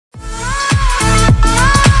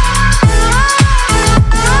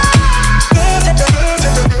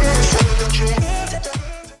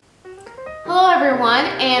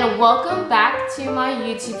welcome back to my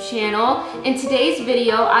YouTube channel. In today's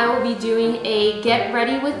video, I will be doing a get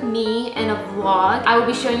ready with me and a vlog. I will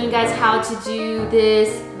be showing you guys how to do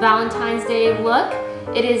this Valentine's Day look.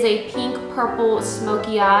 It is a pink purple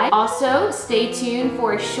smoky eye. Also, stay tuned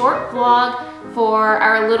for a short vlog for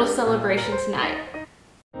our little celebration tonight.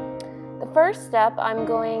 The first step, I'm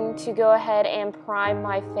going to go ahead and prime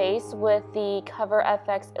my face with the Cover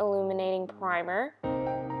FX Illuminating Primer.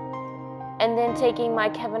 And then taking my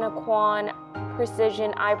Kevyn Aucoin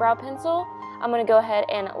Precision Eyebrow Pencil, I'm going to go ahead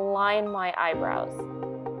and line my eyebrows.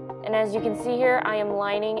 And as you can see here, I am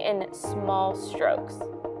lining in small strokes.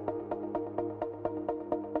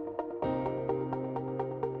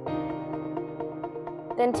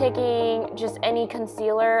 Then taking just any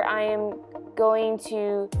concealer, I am going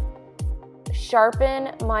to sharpen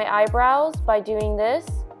my eyebrows by doing this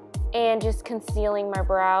and just concealing my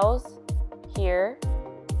brows here.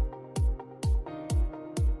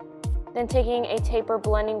 Then taking a taper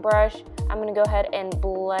blending brush, I'm going to go ahead and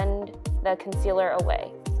blend the concealer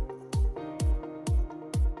away.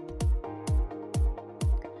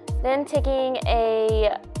 Then taking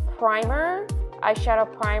a primer,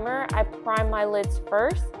 eyeshadow primer, I prime my lids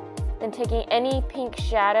first. Then taking any pink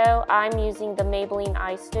shadow, I'm using the Maybelline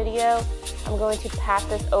Eye Studio. I'm going to pat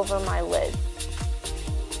this over my lids.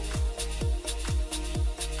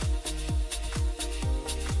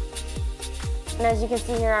 And as you can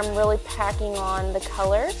see here, I'm really packing on the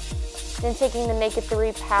color. Then taking the Naked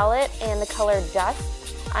 3 palette and the color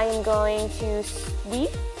Dust, I am going to sweep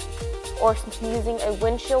or using a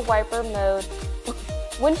windshield wiper mode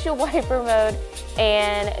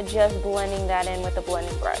and just blending that in with a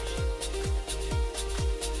blending brush.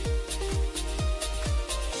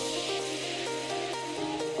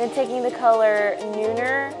 Then taking the color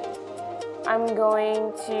Nude, I'm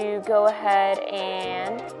going to go ahead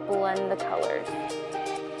and blend the colors.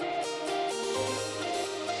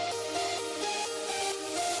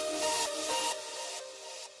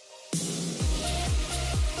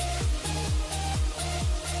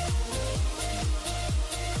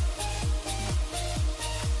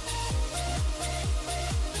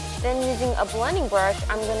 Then using a blending brush,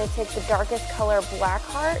 I'm going to take the darkest color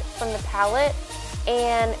Blackheart from the palette.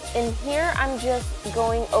 And in here, I'm just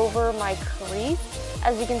going over my crease.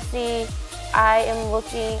 As you can see,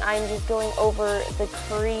 I'm just going over the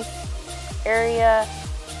crease area,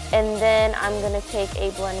 and then I'm going to take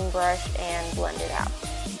a blending brush and blend it out.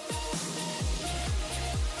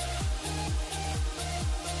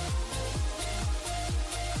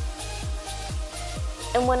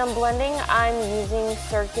 And when I'm blending, I'm using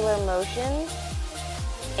circular motions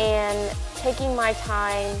and taking my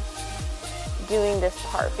time doing this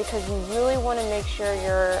part because you really want to make sure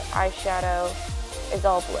your eyeshadow is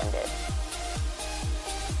all blended.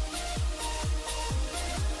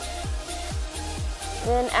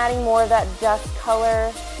 Then adding more of that dust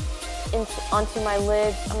color onto my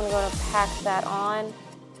lids, I'm going to go and pack that on.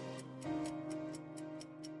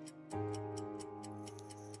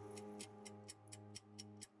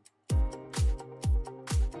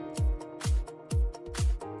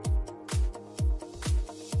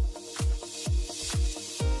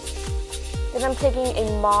 Then I'm taking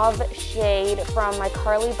a mauve shade from my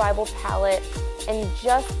Carli Bybel palette and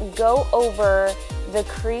just go over the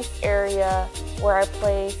crease area where I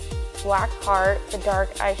place Blackheart, the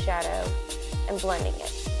dark eyeshadow, and blending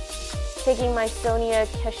it. Taking my Sonia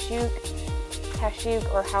Kashuk,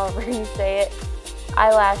 or however you say it,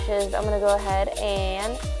 eyelashes, I'm going to go ahead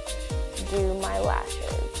and do my lashes.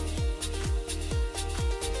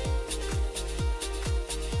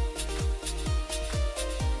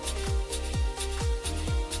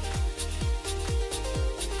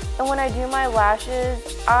 And when I do my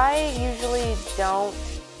lashes, I usually don't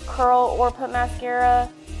curl or put mascara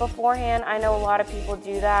beforehand. I know a lot of people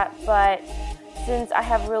do that, but since I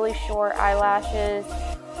have really short eyelashes,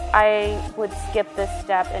 I would skip this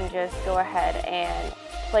step and just go ahead and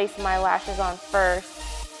place my lashes on first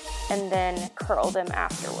and then curl them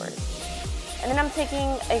afterwards. And then I'm taking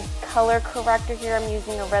a color corrector here. I'm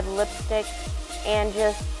using a red lipstick and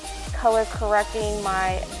just color correcting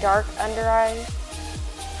my dark under eyes.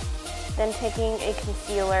 Then taking a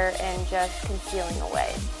concealer and just concealing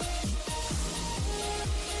away.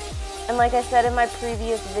 And like I said in my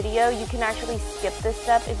previous video, you can actually skip this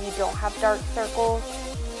step if you don't have dark circles.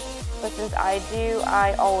 But since I do,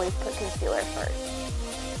 I always put concealer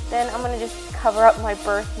first. Then I'm going to just cover up my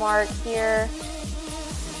birthmark here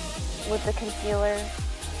with the concealer.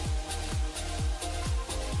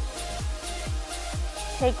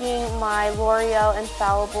 Taking my L'Oreal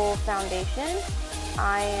Infallible foundation,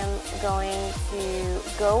 I am going to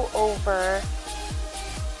go over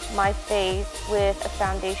my face with a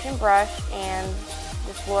foundation brush and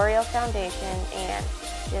this L'Oreal foundation and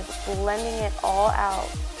just blending it all out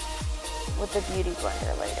with the Beauty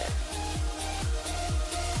Blender later.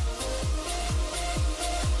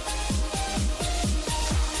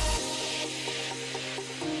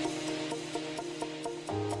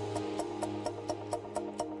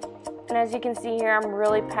 And as you can see here, I'm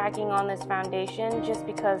really packing on this foundation just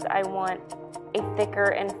because I want a thicker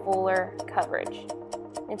and fuller coverage.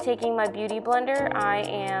 And taking my Beauty Blender, I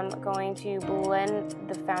am going to blend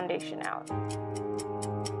the foundation out.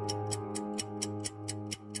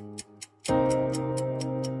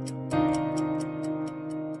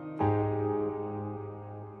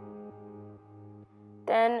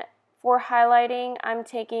 Then for highlighting, I'm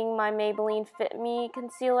taking my Maybelline Fit Me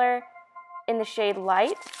Concealer in the shade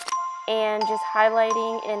Light and just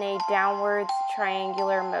highlighting in a downwards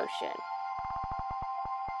triangular motion.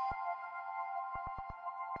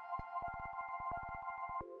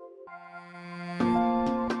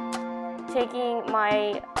 Taking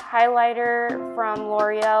my highlighter from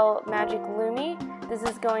L'Oreal Magic Lumi, this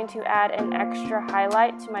is going to add an extra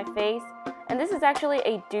highlight to my face. And this is actually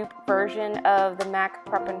a dupe version of the MAC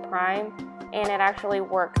Prep and Prime, and it actually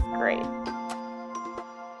works great.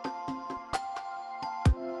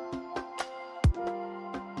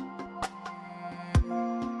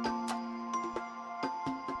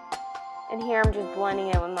 And here I'm just blending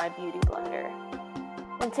it with my Beauty Blender.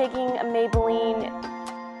 I'm taking a Maybelline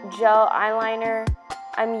gel eyeliner.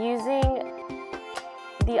 I'm using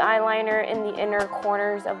the eyeliner in the inner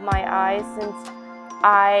corners of my eyes since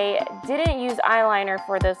I didn't use eyeliner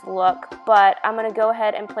for this look, but I'm going to go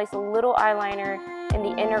ahead and place a little eyeliner in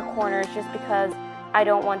the inner corners just because I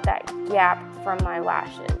don't want that gap from my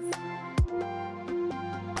lashes.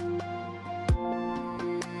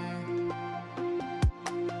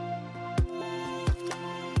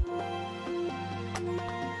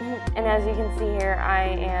 And as you can see here, I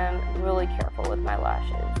am really careful with my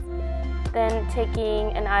lashes. Then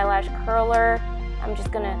taking an eyelash curler, I'm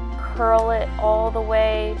just going to curl it all the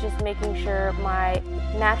way, just making sure my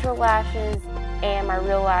natural lashes and my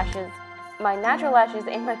real lashes, my natural lashes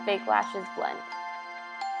and my fake lashes blend.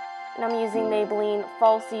 And I'm using Maybelline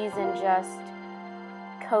Falsies and just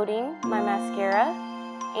coating my mascara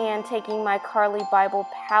and taking my Carli Bybel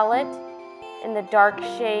palette in the dark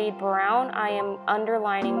shade brown, I am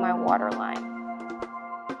underlining my waterline.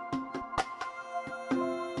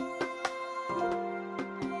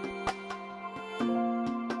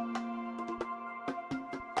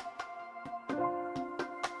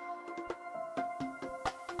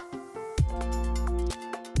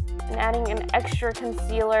 And adding an extra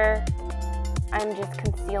concealer, I'm just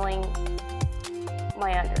concealing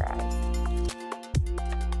my under eyes.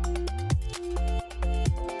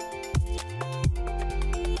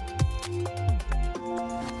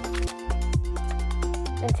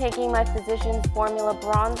 And taking my Physicians Formula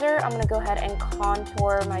bronzer, I'm going to go ahead and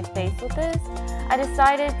contour my face with this. I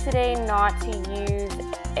decided today not to use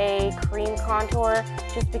a cream contour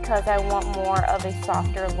just because I want more of a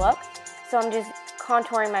softer look. So I'm just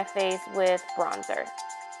contouring my face with bronzer.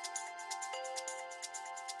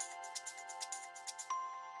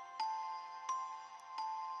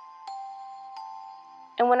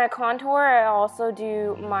 And when I contour, I also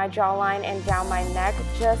do my jawline and down my neck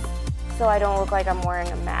just so I don't look like I'm wearing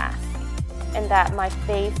a mask and that my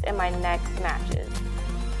face and my neck matches.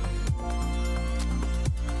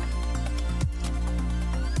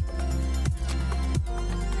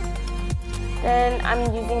 Then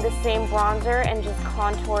I'm using the same bronzer and just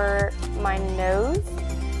contour my nose.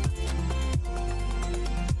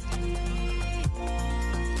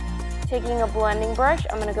 Taking a blending brush,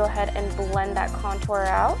 I'm going to go ahead and blend that contour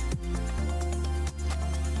out.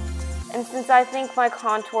 And since I think my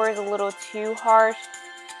contour is a little too harsh,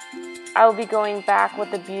 I will be going back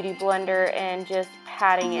with the Beauty Blender and just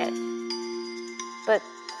patting it. But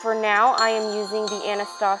for now, I am using the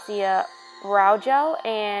Anastasia brow gel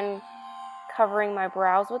and covering my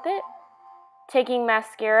brows with it. Taking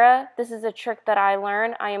mascara, this is a trick that I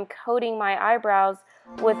learned. I am coating my eyebrows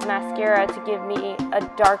with mascara to give me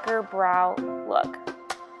a darker brow look.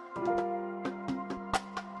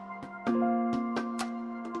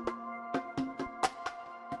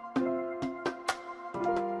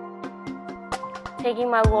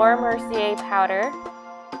 Taking my Laura Mercier powder,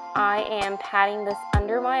 I am patting this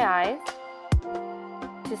under my eyes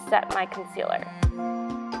to set my concealer.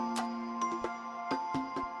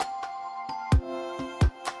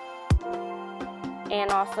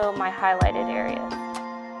 And also my highlighted areas.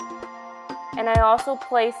 And I also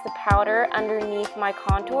place the powder underneath my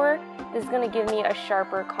contour. This is going to give me a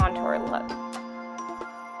sharper contour look.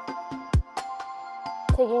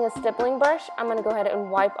 Taking a stippling brush, I'm going to go ahead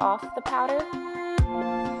and wipe off the powder.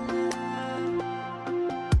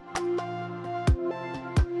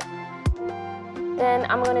 Then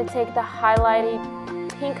I'm going to take the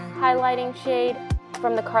pink highlighting shade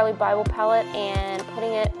from the Carli Bybel palette and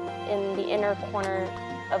putting it in the inner corner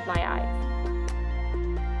of my eye.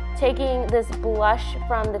 Taking this blush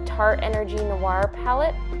from the Tarte Energy Noir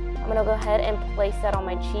palette, I'm going to go ahead and place that on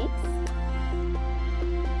my cheeks.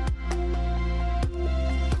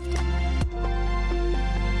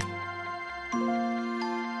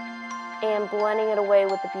 And blending it away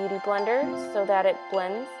with the Beauty Blender so that it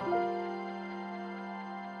blends.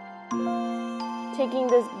 Taking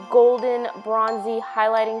this golden bronzy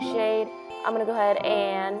highlighting shade, I'm going to go ahead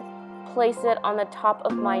and place it on the top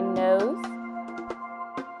of my nose.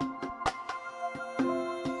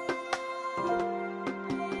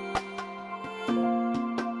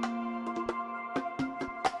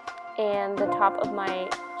 And the top of my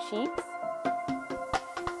cheeks.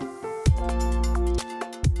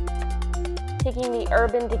 Taking the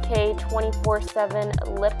Urban Decay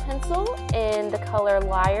 24/7 lip pencil in the color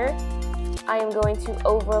Liar, I am going to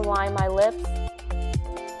overline my lips.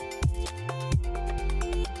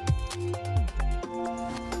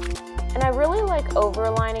 And I really like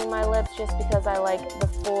overlining my lips just because I like the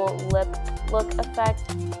full lip look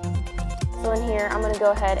effect. So in here, I'm going to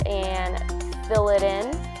go ahead and fill it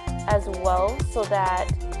in as well so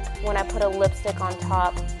that when I put a lipstick on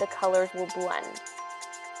top, the colors will blend.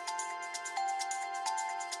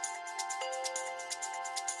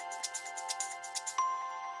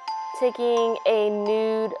 Taking a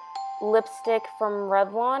nude lipstick from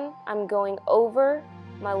Revlon, I'm going over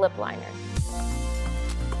my lip liner.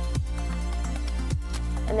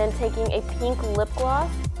 And then taking a pink lip gloss,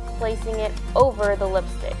 placing it over the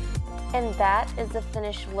lipstick. And that is the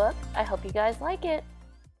finished look. I hope you guys like it.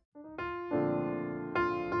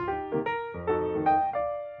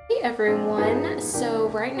 Hey everyone, so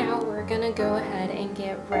right now we're gonna go ahead and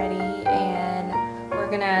get ready and we're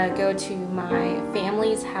gonna go to my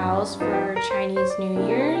family's house for Chinese New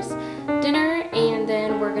Year's dinner, and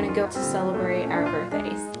then we're gonna go to celebrate our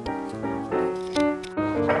birthdays.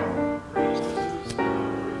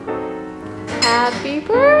 Happy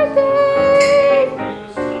birthday!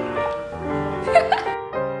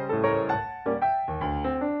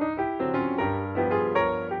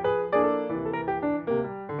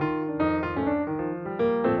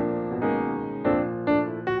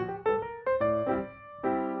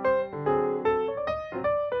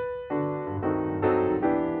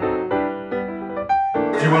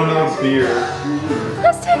 Do you want another beer?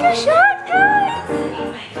 Let's take a shot, guys!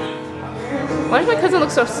 Why does my cousin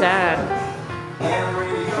look so sad?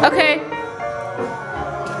 Okay.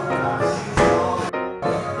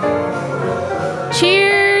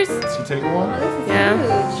 Cheers! Did you take one? Yeah.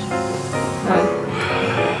 No,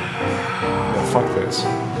 fuck this.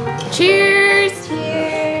 Cheers!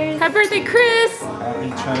 Cheers! Happy birthday, Chris! Happy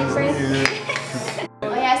Chinese New Year.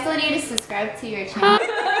 Oh yeah, I still need to subscribe to your channel.